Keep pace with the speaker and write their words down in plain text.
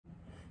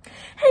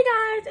Hey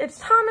guys, it's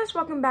Thomas.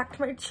 Welcome back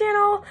to my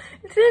channel.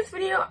 In today's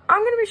video,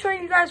 I'm going to be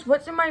showing you guys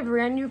what's in my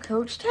brand new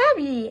Coach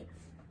tabby.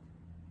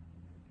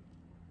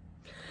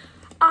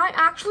 I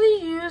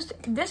actually used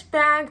this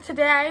bag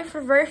today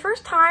for the very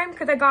first time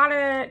because I got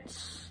it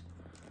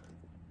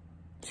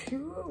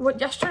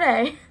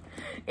yesterday.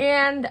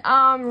 And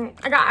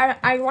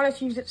I wanted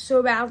to use it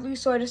so badly,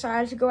 so I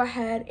decided to go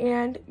ahead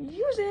and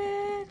use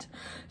it.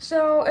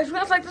 So if you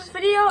guys like this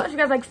video, if you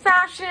guys like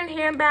fashion,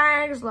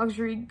 handbags,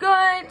 luxury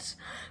goods,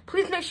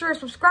 please make sure to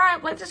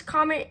subscribe, like this,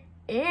 comment,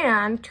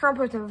 and turn on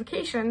post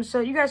notifications so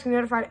you guys can be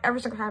notified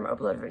every single time I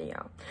upload a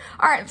video.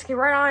 Alright, let's get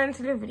right on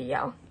into the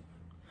video.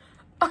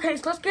 Okay,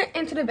 so let's get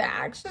into the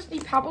bags. This is the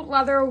pebbled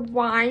leather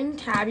wine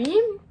tabby.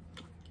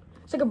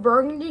 It's like a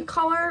burgundy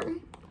color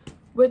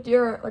with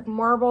your like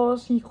marble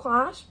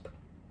C-clasp.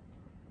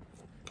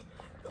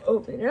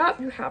 Open it up,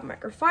 you have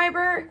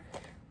microfiber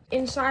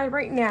inside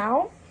right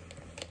now.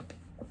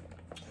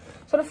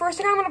 So the first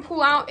thing I'm gonna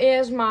pull out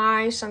is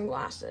my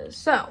sunglasses.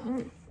 So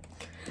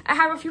I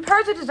have a few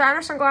pairs of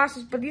designer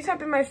sunglasses, but these have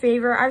been my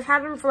favorite. I've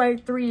had them for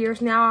like 3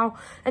 years now,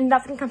 and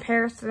nothing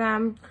compares to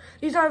them.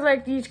 These are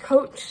like these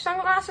Coach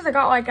sunglasses I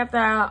got like at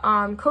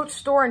the Coach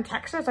store in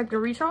Texas, like the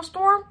retail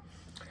store.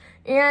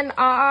 And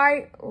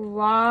I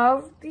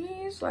love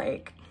these.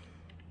 Like,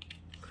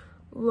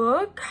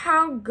 look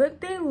how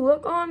good they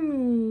look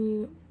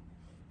on me.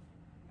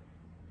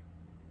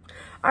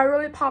 I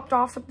really popped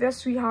off with this,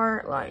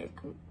 sweetheart. Like,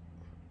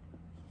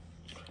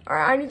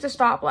 alright, I need to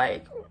stop.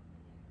 Like,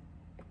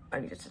 I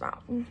need to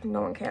stop.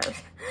 No one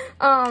cares.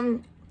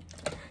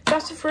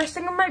 That's the first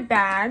thing in my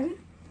bag.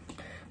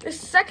 The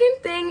second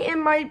thing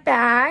in my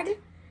bag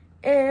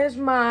is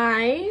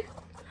my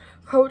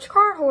Coach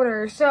card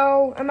holder.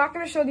 So I'm not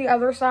going to show the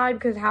other side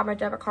because I have my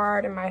debit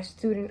card and my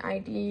student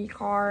ID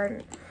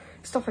card,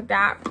 stuff like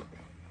that.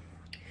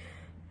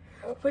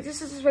 But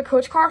this is my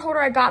Coach card holder.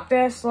 I got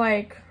this,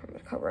 like, I'm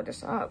gonna cover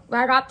this up.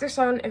 I got this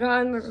on,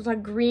 again, this is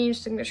like green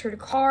signature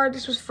card.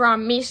 This was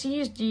from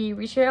Macy's, the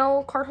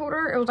retail card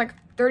holder. It was like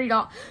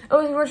 $30. It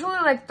was originally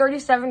like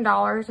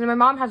 $37, and my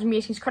mom has a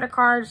Macy's credit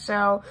card,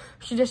 so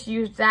she just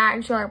used that,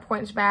 and she got like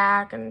points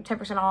back and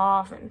 10%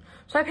 off, and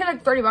so I paid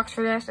like $30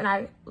 for this, and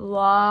I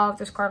love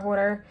this card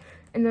holder.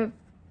 In the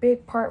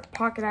big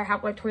pocket, I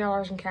have like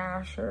 $20 in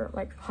cash, or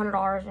like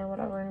 $100 or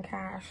whatever in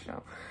cash,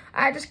 so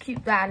I just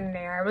keep that in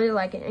there. I really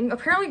like it, and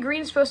apparently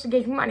green is supposed to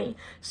give you money,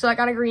 so I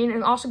got a green,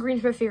 and also green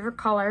is my favorite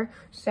color,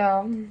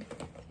 so.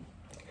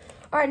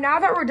 Alright, now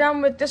that we're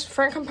done with this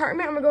front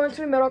compartment, I'm going to go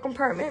into the middle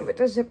compartment with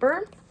the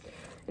zipper.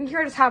 And here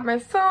I just have my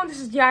phone.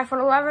 This is the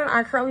iPhone 11.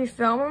 I currently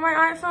film on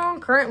my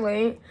iPhone,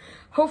 currently.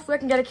 Hopefully I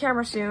can get a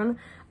camera soon.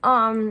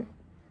 But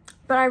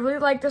I really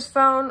like this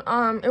phone.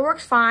 It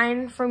works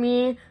fine for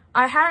me.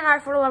 I had an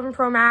iPhone 11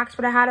 Pro Max,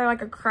 but I had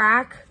like a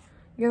crack,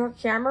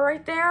 camera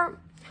right there.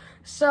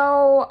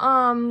 So,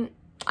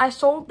 I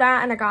sold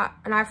that and I got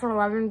an iPhone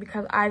 11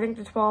 because I think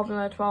the 12 and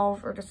the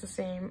 12 are just the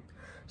same.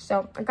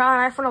 So, I got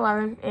an iPhone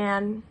 11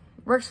 and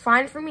works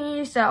fine for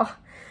me, so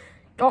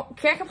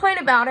can't complain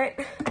about it.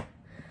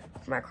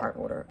 My card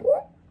holder.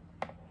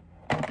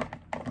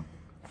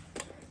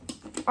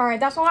 Alright,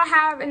 that's all I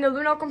have in the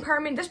Luno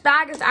compartment. This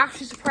bag is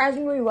actually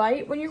surprisingly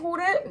light when you hold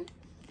it.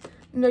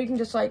 You know, you can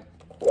just like,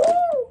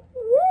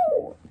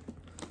 woo.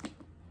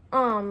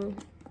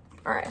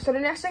 Alright, so the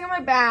next thing in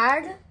my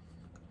bag,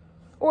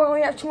 I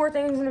only have 2 more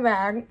things in the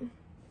bag.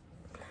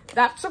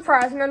 That's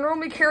surprising. I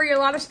normally carry a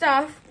lot of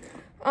stuff.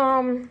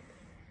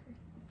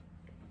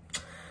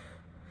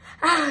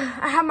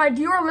 I have my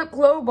Dior Lip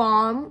Glow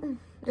Balm.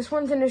 This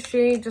one's in the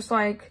shade just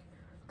like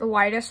the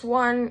lightest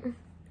one.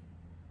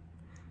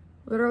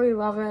 Literally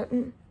love it.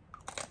 And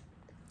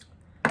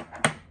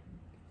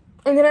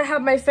then I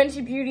have my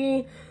Fenty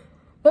Beauty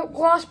Lip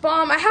Gloss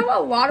Balm. I have a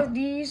lot of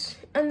these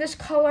in this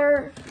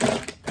color.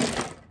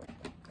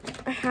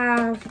 I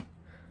have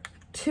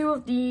 2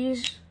 of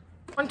these.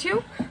 1,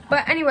 2.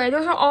 But anyway,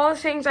 those are all the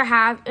things I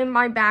have in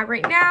my bag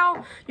right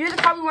now. You guys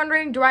are probably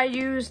wondering, do I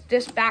use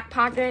this back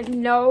pocket?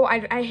 No,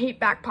 I hate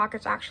back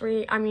pockets,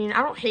 actually. I mean,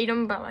 I don't hate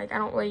them, but like I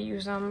don't really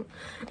use them.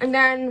 And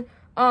then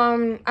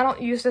I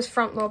don't use this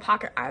front little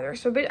pocket either.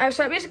 So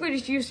I basically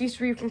just use these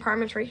 3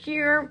 compartments right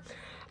here.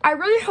 I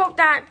really hope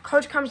that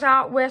Coach comes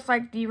out with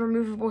like the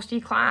removable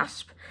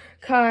C-clasp,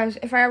 because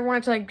if I ever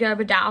wanted to like get a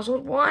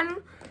bedazzled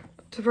one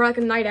for like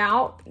a night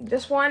out,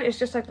 this one is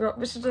just like,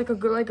 this is like a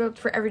good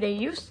for everyday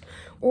use.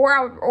 Or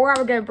I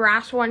would get a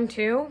brass one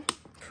too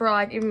for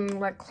like even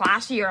like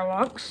classier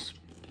looks.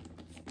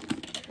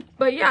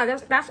 But yeah,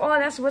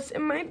 that's what's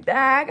in my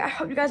bag. I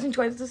hope you guys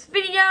enjoyed this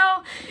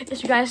video.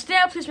 If you guys did,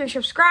 please make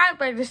sure to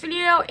subscribe, like this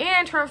video,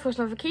 and turn on post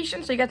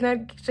notifications so you guys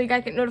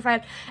get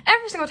notified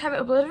every single time I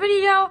upload a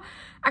video.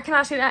 I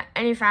cannot say that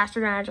any faster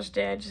than I just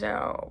did.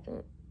 So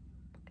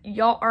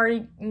y'all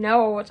already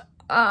know what's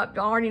up.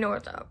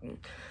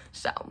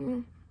 So,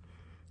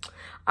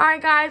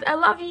 alright guys, I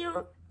love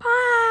you.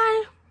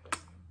 Bye.